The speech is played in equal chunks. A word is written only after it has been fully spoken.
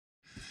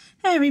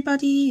Hey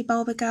everybody,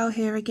 Bulba Girl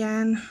here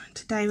again.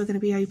 Today we're going to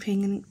be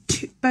opening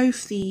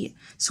both the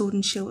Sword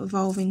and Shield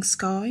Evolving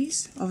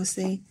Skies,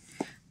 obviously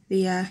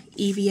the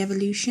Eevee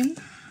Evolution.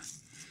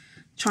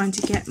 Trying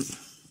to get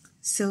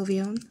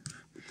Sylveon.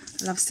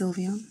 I love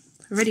Sylveon.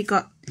 I already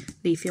got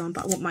Leafeon,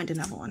 but I won't mind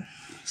another one.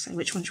 So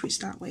which one should we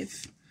start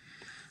with?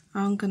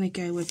 I'm going to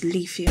go with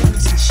Leafeon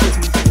since she's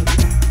my favourite.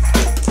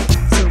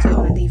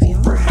 Sylveon and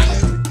Leafeon.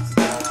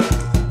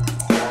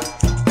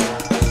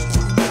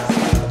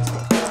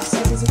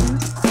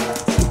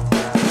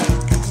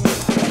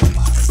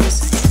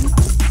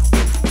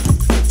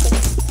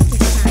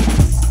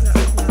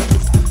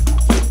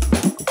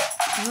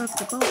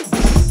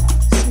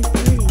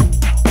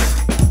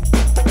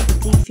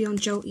 Leafeon,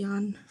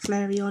 Jolteon,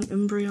 Flareon,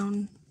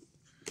 Umbreon.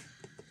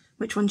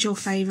 Which one's your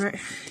favourite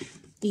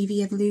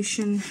Eevee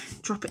evolution?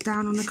 Drop it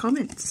down on the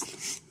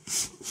comments.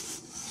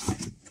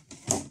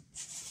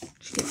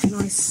 She gets a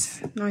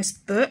nice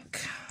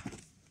book.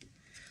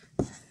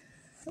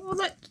 Oh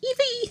look,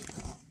 Eevee!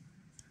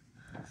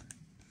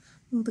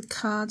 All the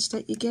cards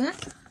that you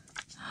get.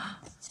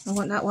 I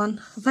want that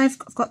one. I've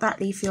got that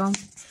Leafeon.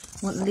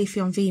 I want the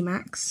Leafeon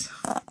VMAX.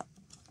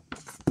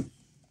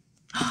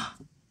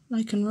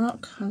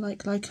 Lycanroc. I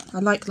like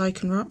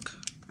Lycanroc.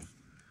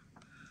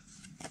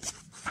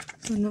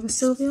 Another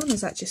Sylveon, or is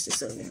that just a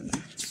Sylveon?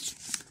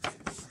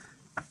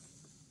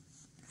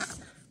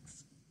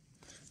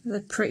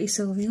 Another pretty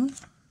Sylveon.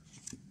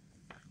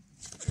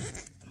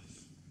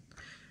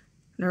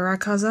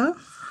 Rayquaza.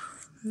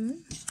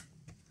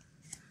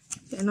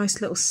 Get a nice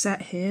little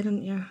set here,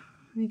 don't you?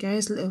 There you go,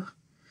 there's a little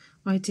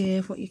idea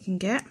of what you can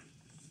get.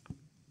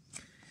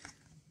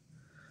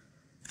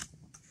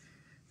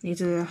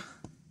 These are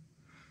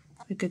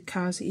the good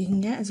cards that you can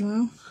get as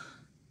well.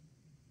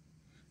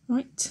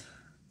 Right,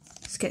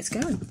 let's get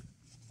going.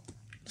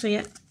 So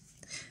yeah,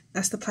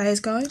 that's the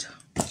player's guide.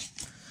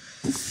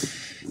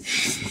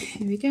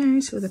 Here we go.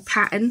 So the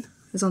pattern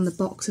is on the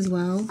box as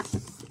well.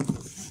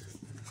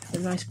 A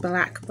nice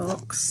black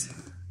box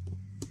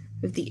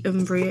with the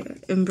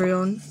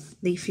Umbreon,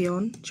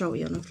 Leafeon,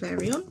 Jolteon and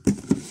Flareon.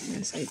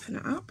 Let's open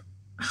it up.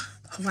 Oh,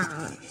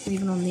 wow, it's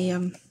even on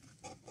the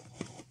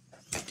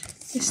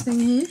this thing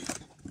here.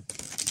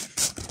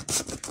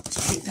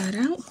 Let's take that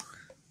out.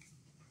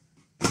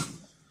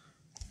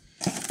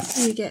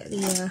 Here we get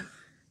the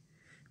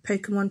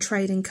Pokemon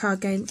trading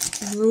card game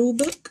rule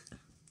book.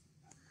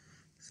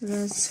 So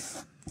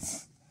there's,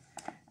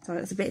 sorry,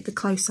 it's a bit of the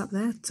close up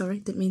there. Sorry,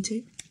 didn't mean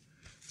to.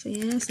 So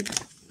yeah, it's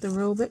the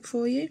rule book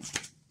for you.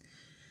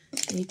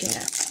 And you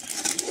get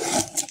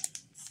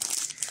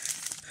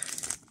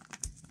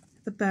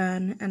the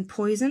burn and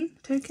poison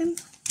token.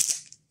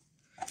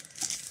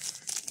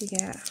 You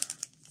get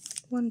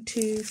 1,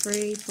 2,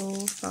 3,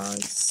 4,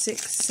 5,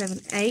 6,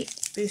 7, 8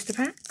 booster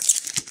packs.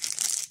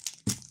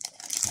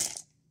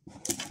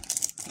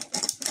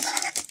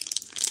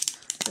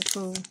 To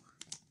pull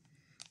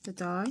the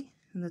die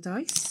and the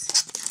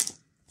dice.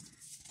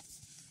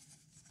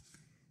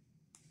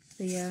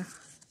 The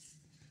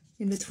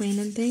in between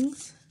and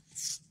things.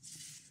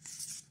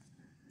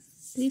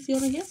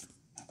 Leafeon again.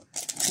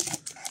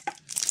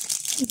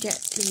 You get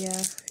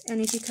the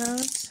energy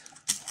cards.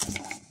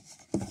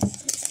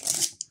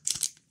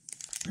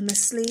 And the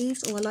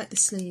sleeves. Oh, I like the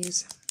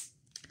sleeves.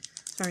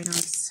 Very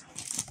nice.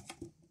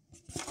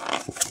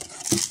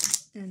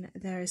 And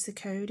there is the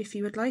code if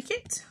you would like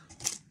it.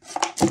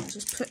 I'll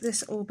just put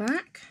this all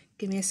back.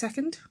 Give me a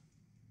second.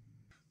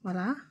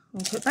 Voila,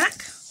 all put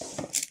back.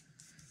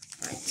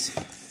 Right,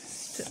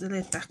 put the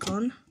lid back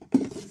on.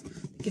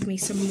 Give me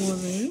some more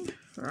room.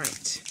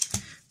 Right,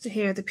 so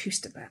here are the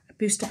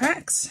booster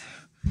packs.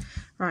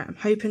 Right, I'm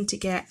hoping to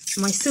get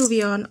my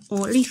Sylveon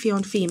or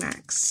Leafeon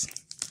VMAX.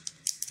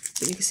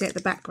 But you can see at the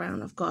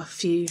background I've got a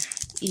few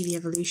Eevee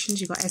evolutions.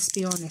 You've got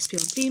Espeon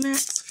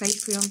VMAX,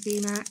 Vaporeon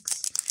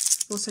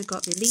VMAX. Also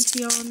got the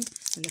Leafeon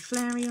and the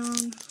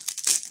Flareon.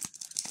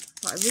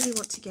 But I really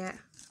want to get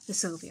the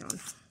Sylveon.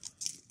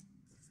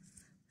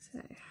 So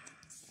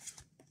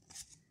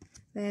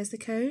there's the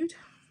code.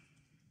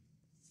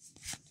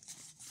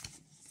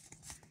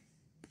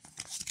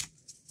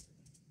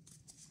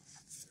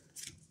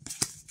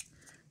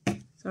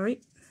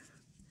 Sorry.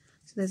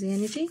 So there's the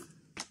energy.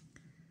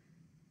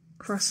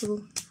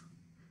 Crustle,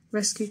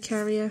 Rescue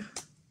Carrier,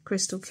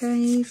 Crystal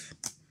Cave,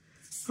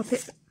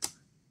 Hoppip,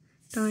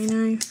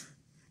 Dino,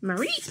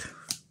 Mareep,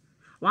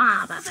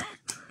 wow, love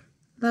it.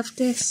 Love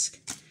Disc,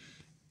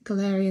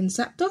 Galarian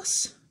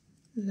Zapdos,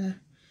 the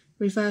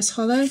reverse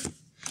holo,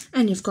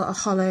 and you've got a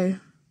holo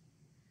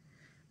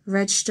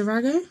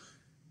Registerago.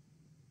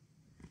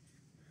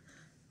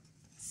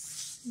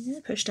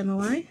 Yeah, push them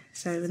away.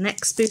 So the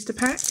next booster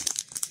pack,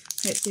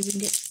 hopefully we can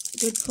get a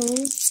good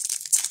pull.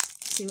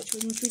 See which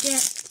ones we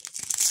get.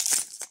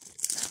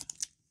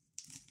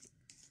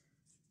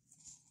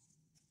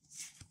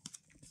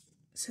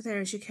 So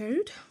there is your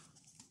code.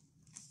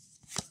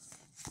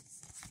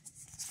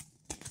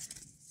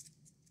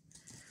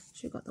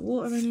 So you've got the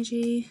Water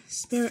Energy,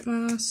 Spirit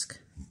Mask,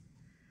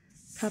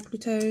 Purple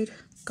Toad,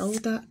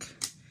 Golduck,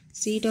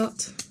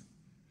 Seedot,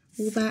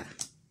 Woobat,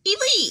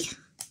 Eevee!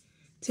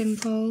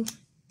 Timpole,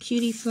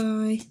 Cutie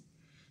Fly,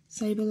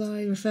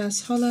 Sableye,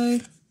 Reverse Hollow,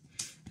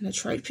 and a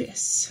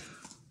Tropius.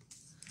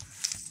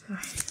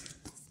 Right.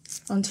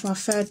 On to our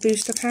third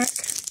booster pack.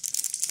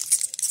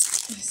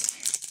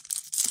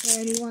 Is there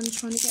anyone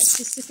trying to get a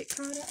specific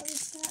card out of this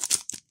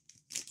set?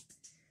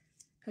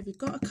 Have you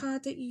got a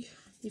card that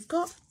you've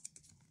got?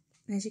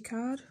 There's your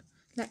card.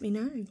 Let me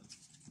know.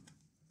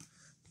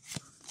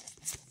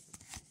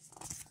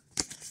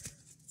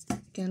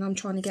 Again, I'm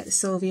trying to get the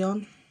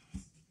Sylveon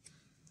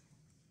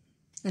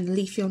and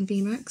Leafeon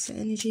VMAX,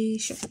 Energy,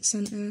 Shopping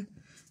Centre,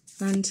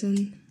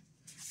 Lantern,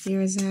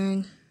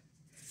 Virazang,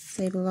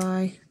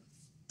 Sableye,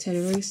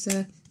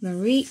 Teddiursa,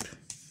 Mareep,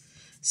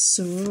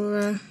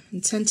 Sorora,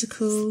 and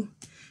Tentacle,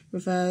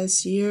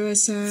 Reverse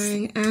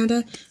Urasang, and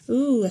a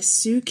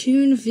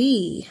Suicune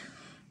V.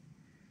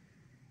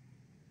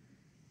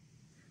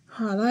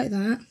 Oh, I like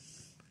that.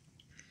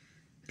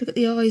 Look at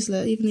the eyes,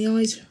 look, even the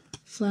eyes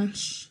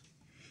flash.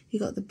 You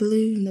got the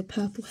blue and the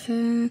purple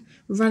hair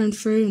running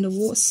through and the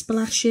water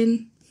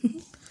splashing.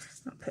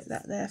 I'll put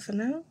that there for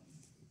now.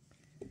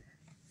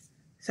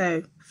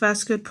 So,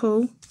 first good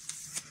pull.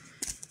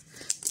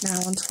 Now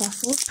on to our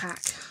fourth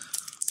pack.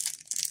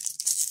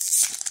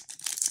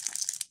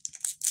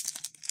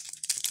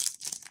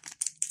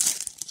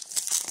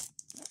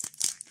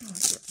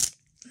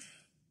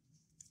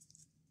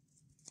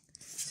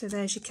 So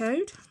there's your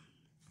code.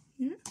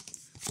 Yeah.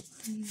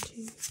 1,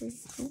 2, 3,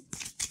 4.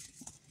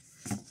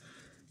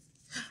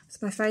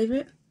 It's my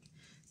favourite.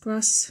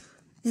 Grass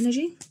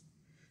Energy,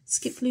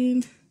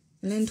 Skiploom,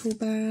 Lentil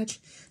Badge,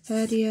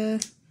 Herdia,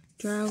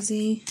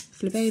 Drowsy,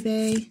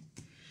 Flabébé,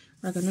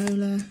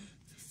 Raganola,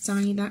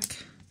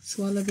 Psyduck,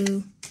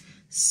 Swallow,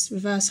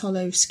 Reverse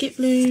Hollow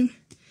Skiploom,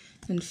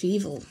 and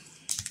Feeble.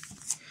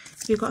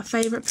 Have you got a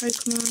favourite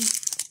Pokemon?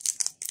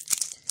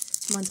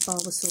 Mine's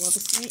Bulbasaur,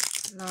 obviously.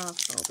 Love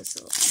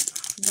Bulbasaur.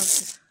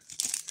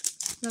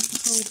 Love the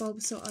whole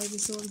Bulbasaur,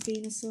 Ivysaur, and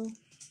Venusaur.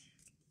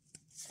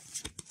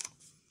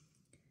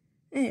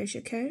 There's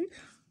your code.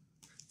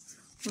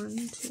 1,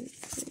 2, 3,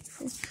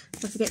 4.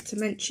 I forget to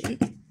mention,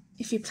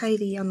 if you play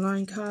the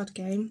online card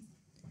game,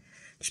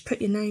 just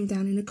put your name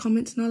down in the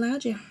comments and I'll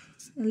add you.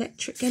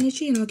 Electric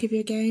Energy and I'll give you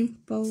a game.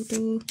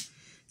 Boldor,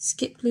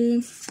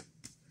 Skiploom,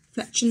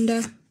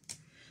 Fletchinder,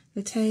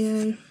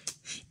 Lateo,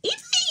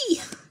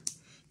 Eevee,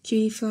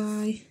 Cutie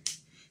Fly,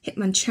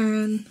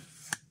 Hitmonchan,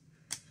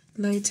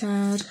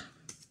 Lotad,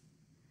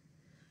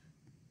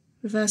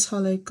 Reverse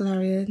Hollow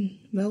Galarian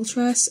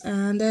Moltres,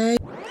 and a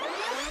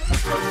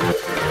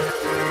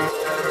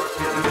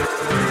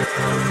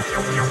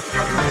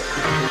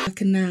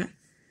look at that.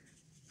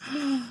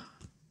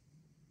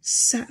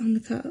 Sat on the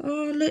card.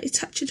 Oh look, it's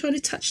trying to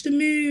touch the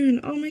moon.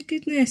 Oh my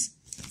goodness.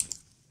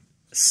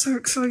 So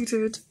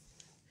excited.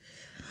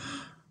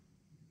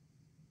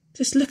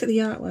 Just look at the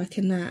artwork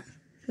in that.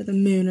 For the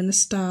moon and the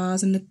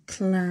stars and the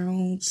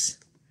clouds.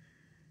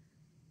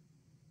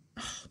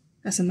 Oh,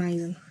 that's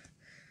amazing.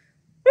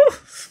 Woo!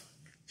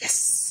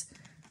 Yes!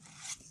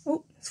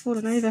 Oh, it's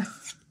fallen over.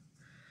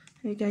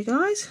 There you go,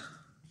 guys.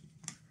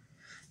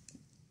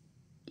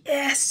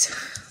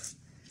 Yes!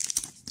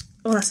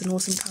 Oh, that's an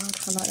awesome card.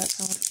 I like that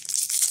card.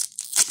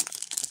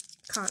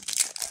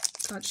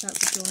 Can't shout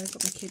for joy. I've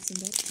got my kids in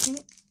bed.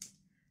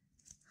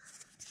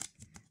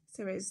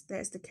 So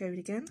there's the code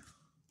again.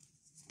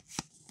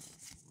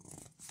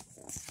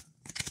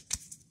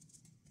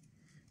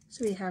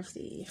 So we have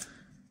the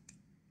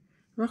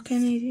Rock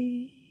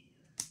Energy,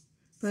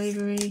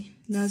 Bravery,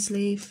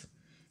 Nuzleaf,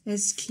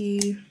 SQ,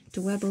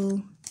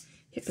 Dwebble,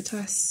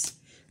 Hippotas,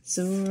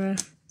 Zora,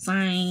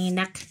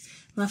 Psyduck,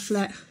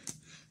 Rufflet,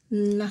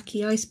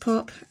 Lucky Ice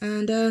Pop,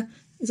 and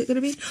is it going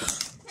to be?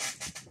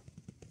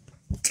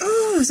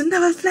 Oh, there's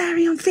another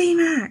Flareon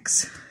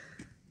VMAX!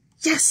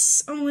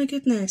 Yes! Oh my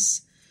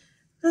goodness!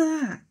 Look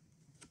at that!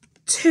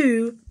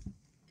 2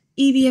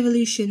 Eevee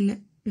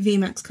Evolution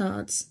VMAX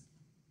cards.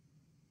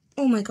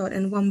 Oh my god,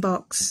 in one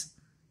box.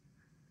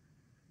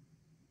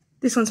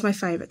 This one's my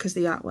favourite because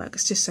the artwork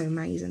is just so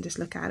amazing, just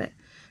look at it.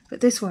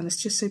 But this one is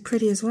just so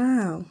pretty as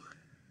well.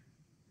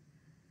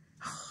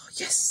 Oh,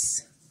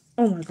 yes!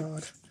 Oh my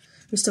god.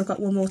 We've still got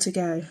one more to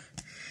go.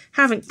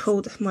 Haven't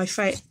pulled my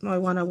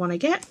one I want to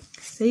get.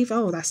 See?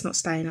 Oh, that's not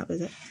staying up,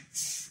 is it?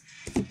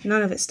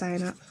 None of it's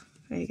staying up.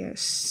 There you go,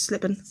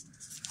 slipping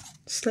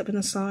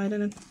aside,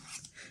 and then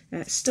yeah,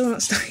 it's still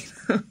not staying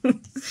up.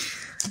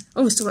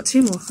 Oh, we've still got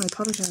 2 more. I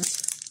apologise.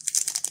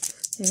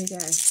 Here we go.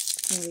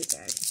 Here we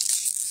go.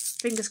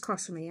 Fingers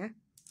crossed for me, yeah?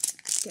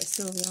 Get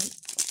Sylveon.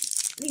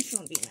 At least you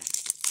won't be there.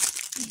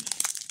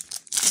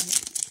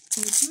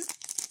 Right.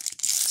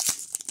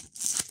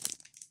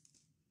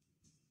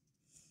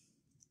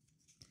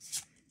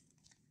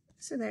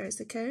 So there is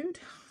the code.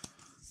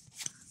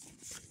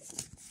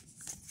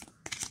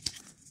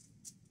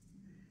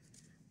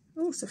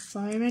 Oh, so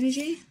Fire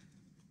Energy,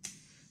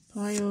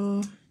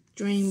 Pyre,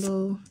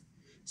 Drainball,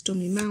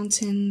 Stormy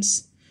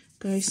Mountains,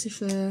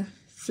 Gossifleur,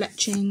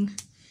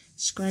 Fletching,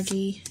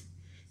 Scraggy,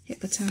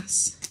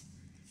 Hippotas,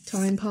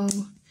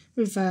 Timepole,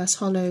 Reverse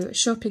Hollow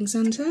Shopping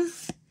Centre,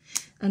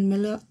 and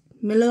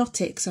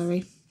Milotic,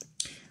 sorry.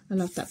 I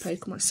love that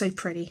Pokemon, it's so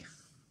pretty.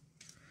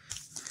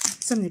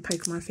 So many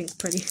Pokemon I think are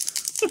pretty.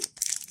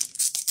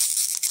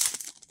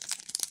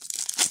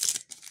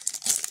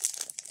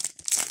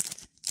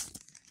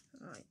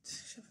 Right,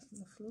 shove it on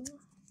the floor.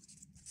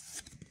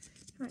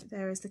 Right,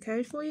 there is the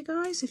code for you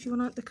guys if you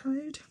want the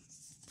code.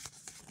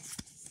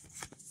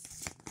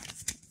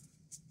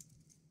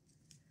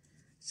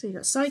 So you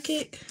got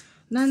Psychic,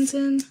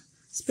 Lantern,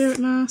 Spirit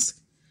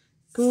Mask,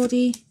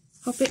 Gordy,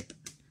 Hoppip,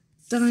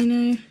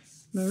 Dino,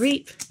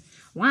 Mareep,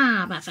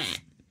 Wobbuffet,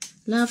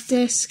 Love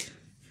Disc,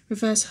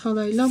 Reverse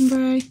Hollow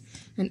Lombre,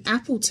 and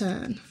Apple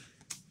Turn.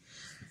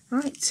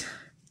 Right,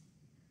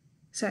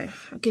 so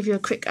I'll give you a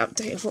quick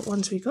update of what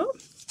ones we got.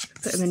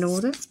 Put them in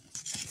order.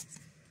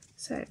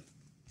 So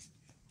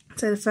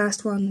the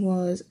first one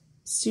was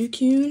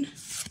Suicune,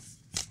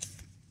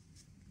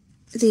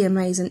 the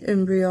amazing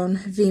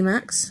Umbreon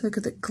VMAX. Look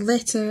at the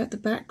glitter at the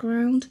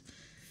background.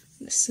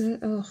 And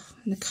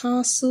the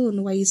castle and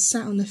the way he's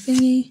sat on the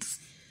thingy.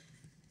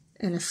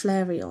 And a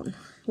Flareon.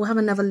 We'll have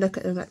another look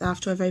at them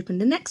after I've opened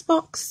the next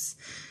box.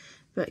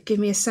 But give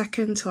me a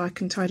second so I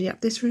can tidy up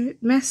this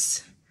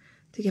mess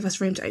to give us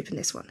room to open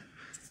this one.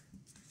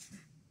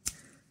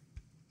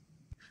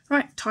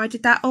 Right,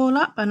 tidied that all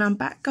up and I'm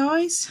back,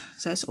 guys.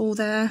 So it's all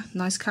there.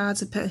 Nice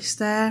cards are placed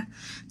there.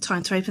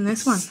 Time to open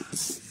this one.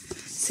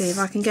 See if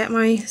I can get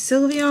my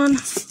Sylveon.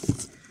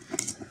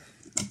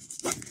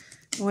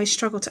 Always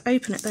struggle to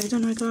open it though,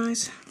 don't I,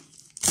 guys?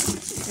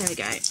 There we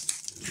go.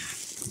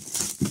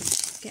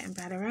 Getting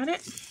better at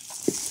it.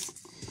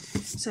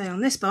 So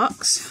on this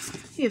box,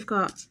 you've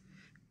got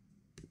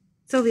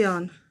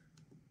Sylveon,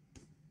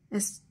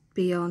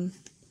 Espeon,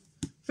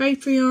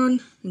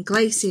 Vaporeon, and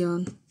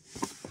Glaceon.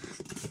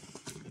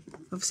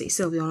 Obviously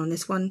Sylveon on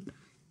this one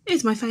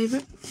is my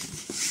favourite.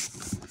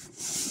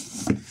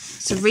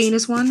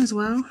 Serena's one as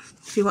well.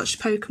 If you watched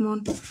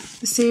Pokemon,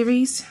 the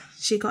series,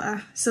 she got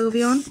a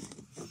Sylveon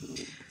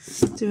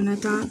doing her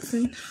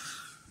dancing.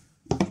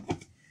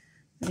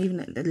 And even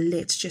the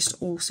lid's just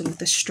awesome with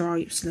the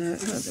stripes.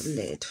 Look at the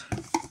lid.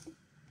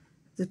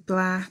 The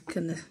black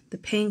and the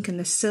pink and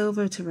the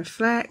silver to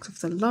reflect of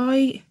the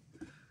light.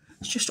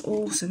 It's just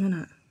awesome,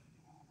 isn't it?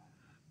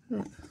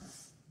 Look.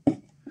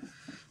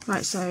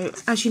 Right, so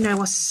as you know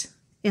what's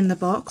in the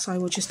box, I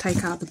will just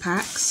take out the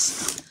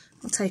packs.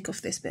 I'll take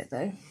off this bit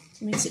though.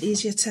 It makes it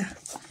easier to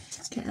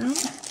get out.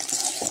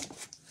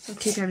 I'll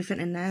keep everything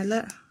in there,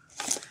 look.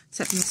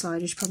 Except from the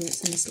sliders, probably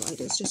it's in the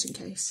sliders, just in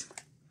case.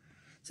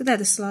 So they're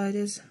the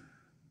sliders.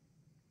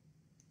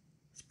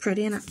 It's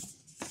pretty, isn't it?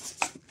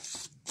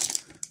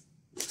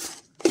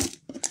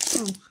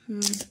 Oh,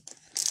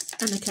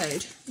 and the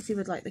code, if you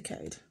would like the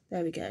code.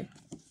 There we go.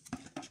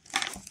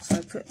 So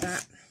I put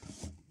that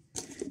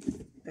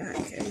back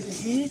over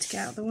here to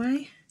get out of the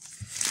way.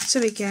 So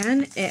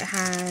again, it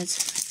had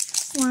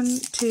 1,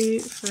 2,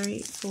 3,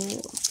 4,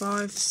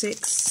 5,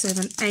 6,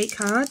 7, 8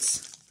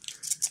 cards.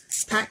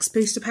 Packs,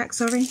 booster packs,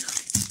 sorry.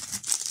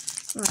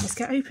 Right, let's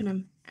get open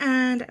them.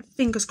 And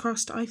fingers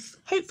crossed, I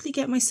hopefully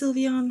get my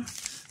Sylveon.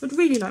 Would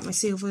really like my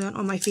Sylveon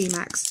on my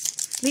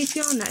VMAX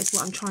Leafeon. That is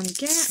what I'm trying to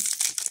get.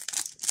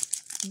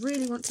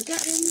 Really want to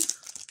get him.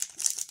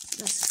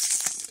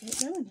 Let's get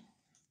going.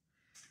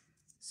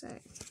 So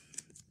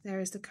there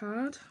is the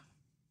card.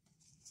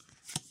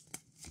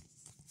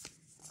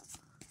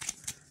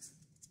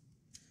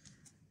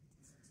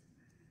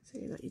 So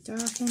you've got your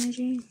Dark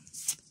Energy,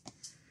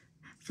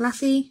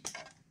 Fluffy,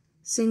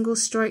 Single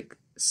Strike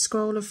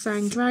Scroll of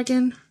Fang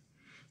Dragon,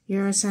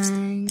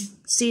 Eurosang,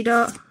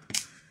 Seedot,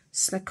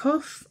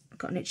 Slakoff, I've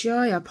got an itchy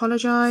eye, I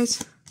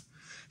apologise,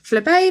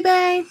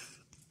 Flabébé,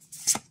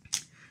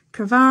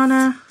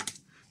 Carvana,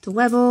 the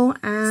Webble,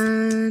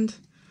 and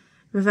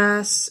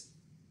Reverse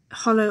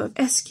Hollow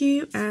of SQ,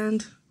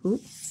 and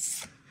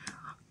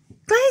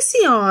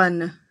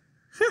Glaceon!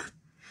 Huh.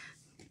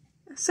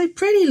 So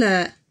pretty,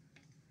 look.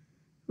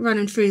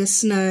 Running through the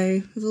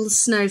snow with all the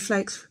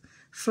snowflakes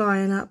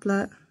flying up,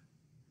 look.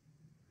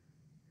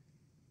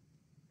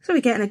 So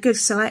we're getting a good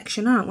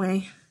selection, aren't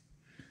we?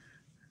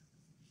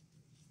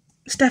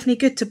 It's definitely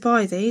good to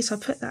buy these. I'll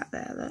put that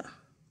there, look.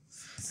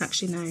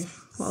 Actually, no.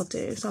 What I'll do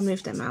is I'll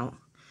move them out.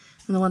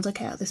 And the ones I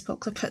get out of this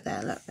box, I put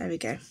there, look. There we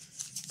go.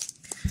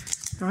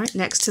 Alright,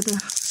 next to the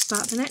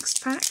start the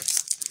next pack.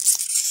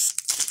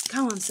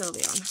 Come on,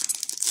 Sylveon.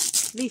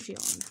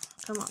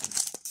 Leafeon. Come on.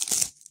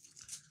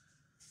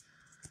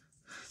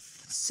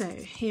 So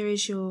here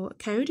is your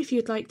code if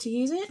you'd like to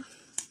use it.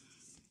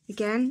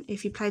 Again,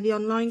 if you play the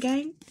online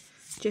game,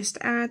 just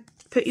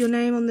put your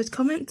name on the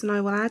comment and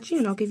I will add you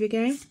and I'll give you a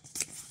game.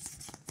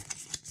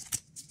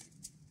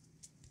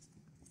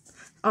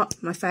 Oh,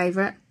 my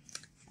favourite.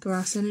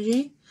 Grass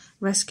Energy,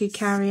 Rescue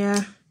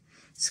Carrier,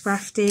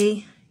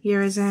 Scrafty,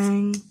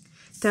 Eurozang,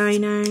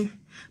 Dino,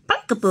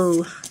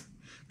 Bunkaboo,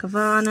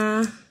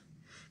 Carvana,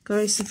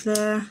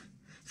 Gossifleur,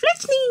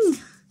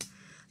 Fletchling,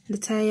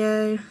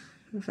 Lateo,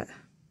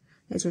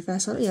 there's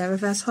Reverse Hollow, yeah,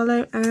 Reverse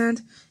Hollow,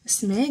 and a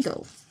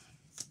Smeargle.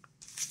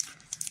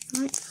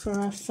 Right, for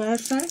our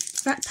third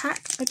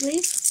pack, I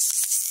believe.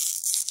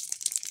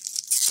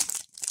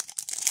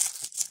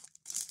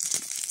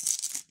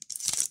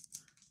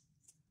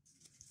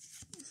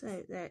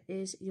 So there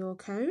is your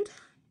code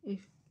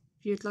if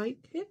you'd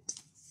like it.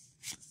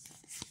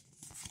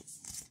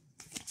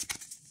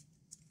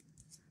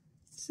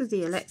 So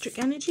the electric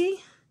energy,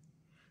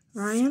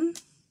 Ryan,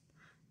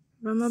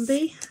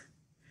 Rumumbi,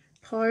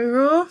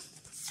 Pyro,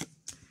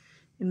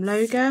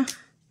 Imloga,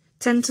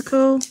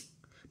 Tentacle,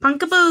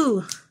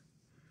 Punkaboo,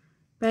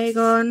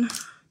 Bagon,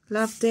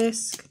 Love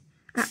Disc,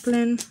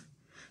 Applin,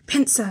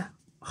 Pinsir.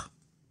 Oh,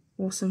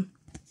 awesome.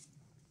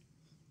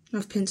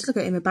 Love Pinsir. Look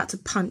at him about to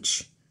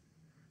punch.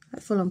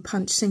 Like full on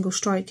punch, single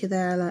striker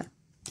there. Like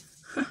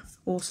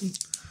awesome.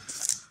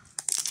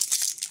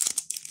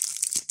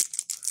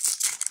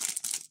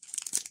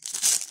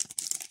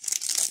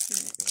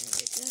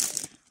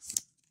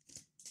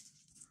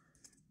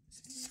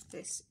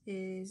 This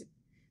is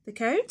the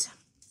code.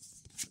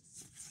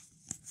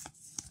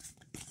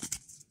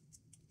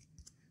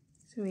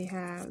 So we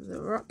have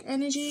the Rock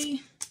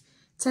Energy,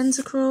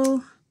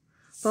 Tentacruel,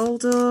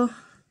 Boulder,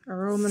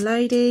 Aroma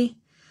Lady,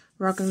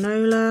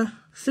 Roganola,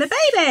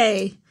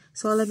 Flibaby,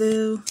 Swallow,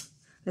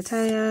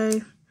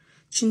 Lateo,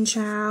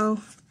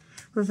 Chinchou,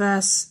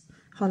 Reverse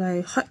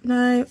Hollow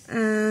Hypno,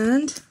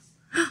 and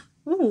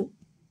oh,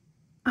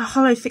 a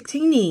Hollow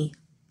Fictini.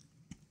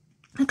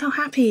 Look how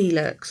happy he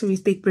looks with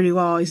his big blue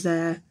eyes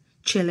there,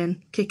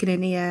 chilling, kicking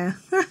in the air.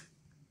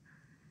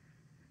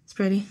 It's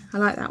pretty. I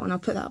like that one. I'll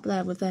put that up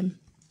there with them.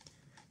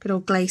 Good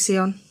old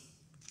Glaceon.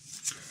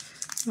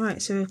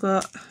 Right, so we've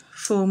got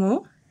 4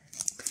 more.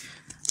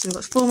 So we've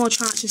got 4 more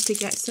chances to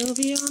get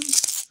Sylveon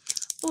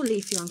or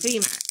Leafeon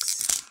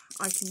VMAX.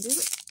 I can do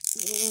it.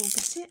 Or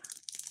get it.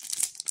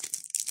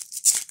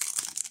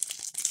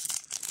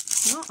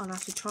 If not, I'll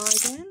have to try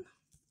again.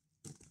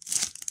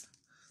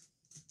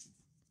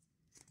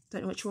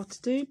 Don't know what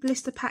to do.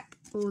 Blister pack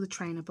or the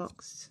trainer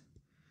box.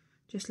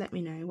 Just let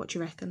me know what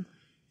you reckon.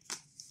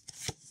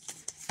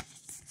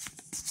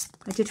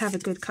 I did have a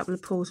good couple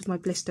of pulls with my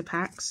blister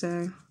pack,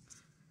 so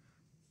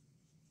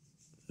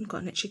I've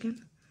got an itch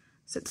again.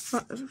 So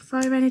the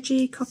Fire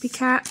Energy,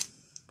 Copycat,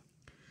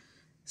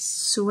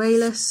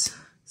 Sualus,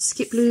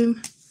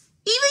 Skiploom,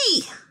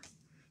 Eevee,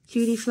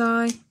 Cutie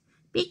Fly,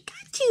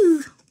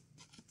 Pikachu,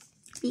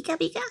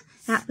 Pika,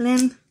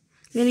 Applin,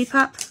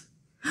 Lillipup.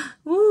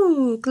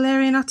 Ooh,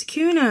 Galarian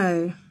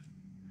Articuno,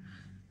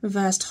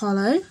 Reversed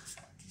Hollow,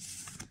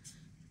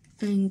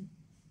 and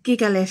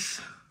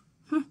Gigalith.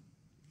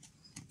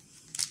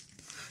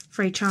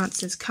 3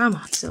 chances. Come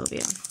on,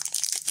 Sylveon.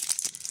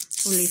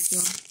 Or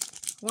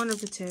Leafeon. One of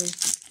the 2.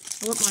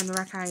 I wouldn't mind the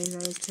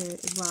Rakaizo too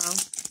as well.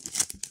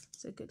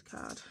 It's a good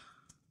card.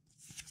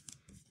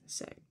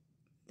 So,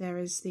 there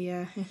is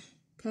the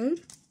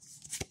code.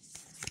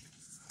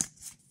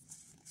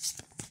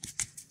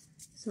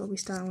 So we'll be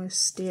starting with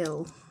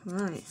Steel.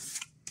 Right.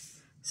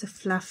 So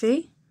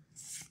Fluffy,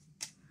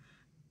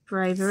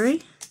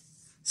 Bravery,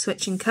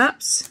 Switching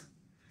Cups,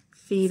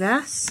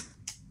 Feebas,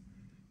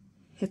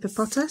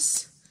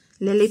 Hippopotas,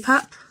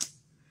 Lillipup,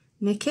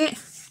 Nickit,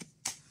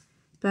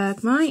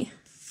 Bergmite,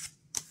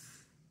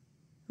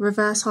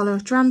 Reverse Hollow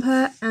of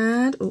Dramper,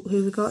 and oh,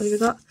 who we got?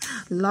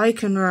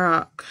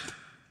 Lycanroc.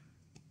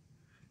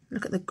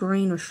 Look at the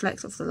green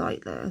reflects off the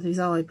light there of his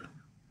eye.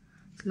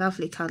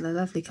 Lovely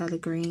colour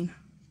green.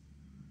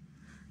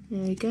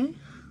 There we go.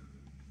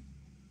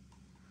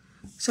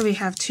 So we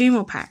have 2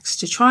 more packs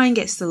to try and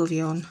get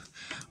Sylveon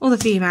or the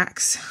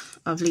VMAX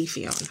of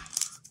Leafeon.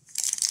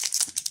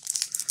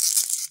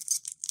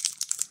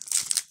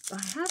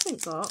 I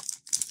haven't got...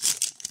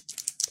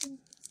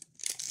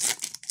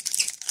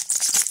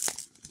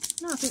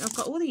 No, I think I've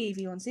got all the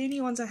Eevee ones. The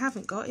only ones I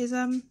haven't got is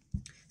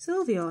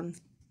Sylveon.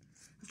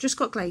 I've just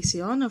got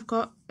Glaceon, I've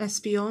got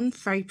Espeon,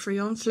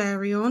 Vaporeon,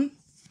 Flareon.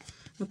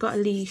 I've got a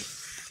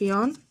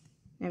Leafeon.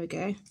 There we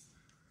go.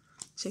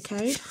 So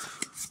code.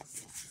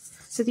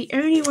 So the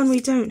only one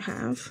we don't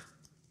have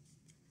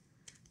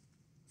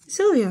is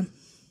Sylveon.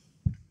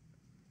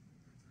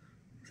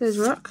 There's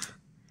Rock,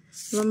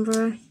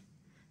 Lumbray,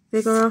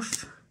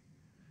 Vigoroth,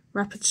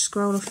 Rapid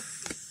Scroll of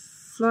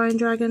Flying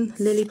Dragon,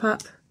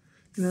 Lillipup,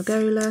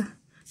 Mogola,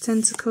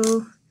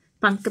 Tentacle,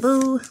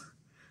 Punkaboo,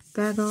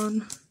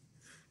 Bagon,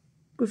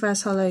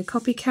 Reverse Hollow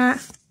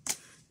Copycat,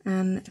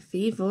 and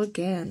Fever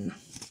again.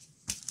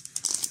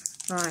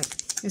 Right,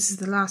 this is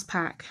the last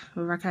pack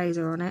with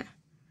Rayquaza on it.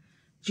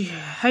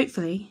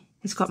 Hopefully,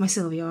 it's got my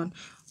Sylveon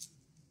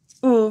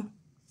or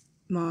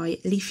my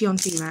Leafeon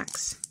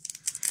VMAX.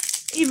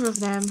 Either of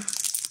them,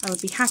 I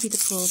would be happy to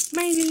pull.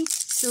 Maybe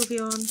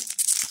Sylveon.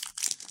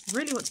 I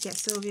really want to get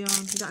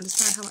Sylveon. You don't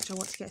understand how much I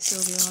want to get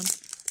Sylveon.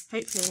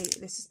 Hopefully,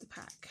 this is the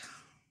pack.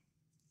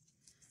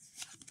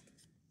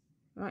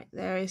 Right,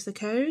 there is the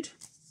code.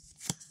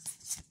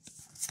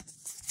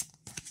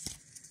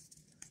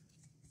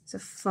 It's a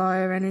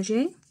Fire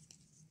Energy,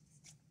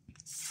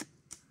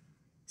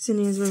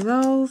 Sinia's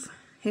Revolve,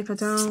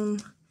 Hippodome,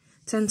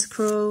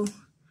 Tentacruel,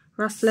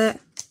 Rufflet,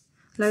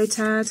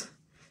 Lotad,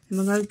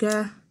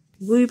 Imagoga,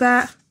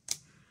 Woobat,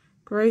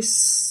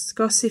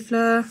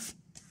 Gossifleur,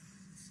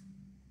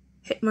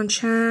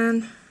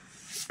 Hitmonchan,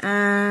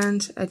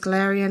 and a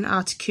Galarian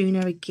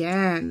Articuno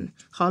again,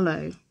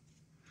 Hollow.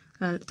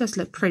 It does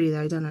look pretty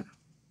though, doesn't it?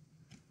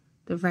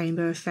 The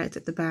rainbow effect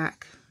at the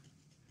back.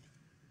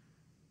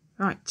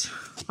 Right,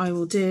 I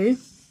will put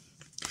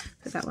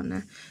that one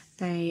there,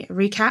 a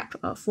recap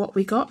of what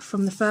we got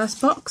from the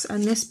first box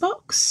and this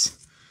box.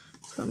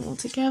 Put them all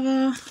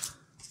together.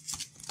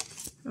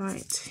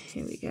 Right,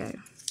 here we go.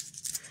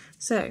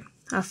 So,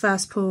 our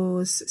first pull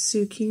was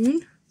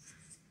Suicune.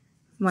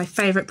 My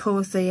favourite pull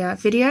of the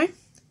video.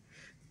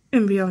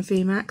 Umbreon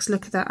VMAX,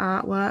 look at that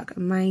artwork,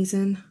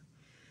 amazing.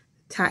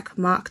 Attack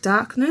Mark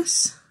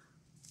Darkness.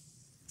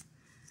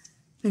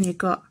 Then you've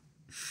got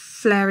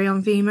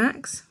Flareon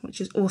VMAX,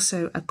 which is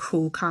also a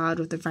cool card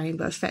with the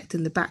rainbow effect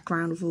in the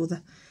background of all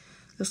the...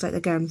 Looks like they're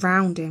going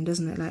round him,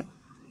 doesn't it? Like,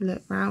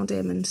 look round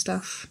him and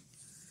stuff.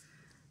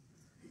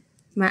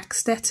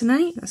 Max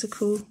Detonate, that's a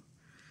cool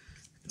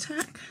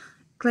attack.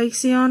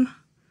 Glaceon,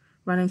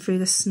 running through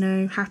the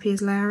snow, happy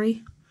as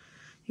Larry.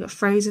 You've got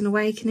Frozen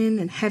Awakening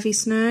and Heavy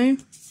Snow.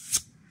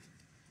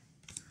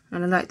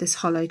 And I like this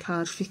holo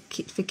card for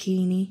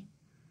Kini.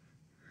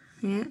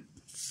 Yeah.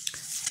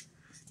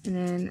 And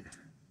then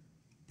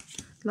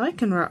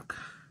Lycanroc.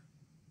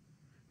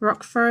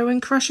 Rock Throw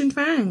and Crushing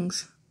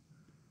Fangs.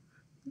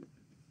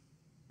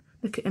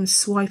 Look at him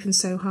swiping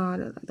so hard,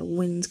 like the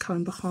wind's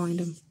coming behind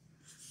him.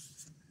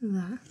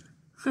 Look at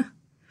that.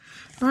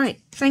 Right,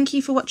 thank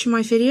you for watching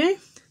my video.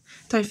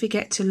 Don't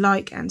forget to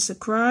like and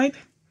subscribe.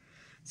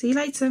 See you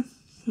later.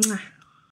 Mwah.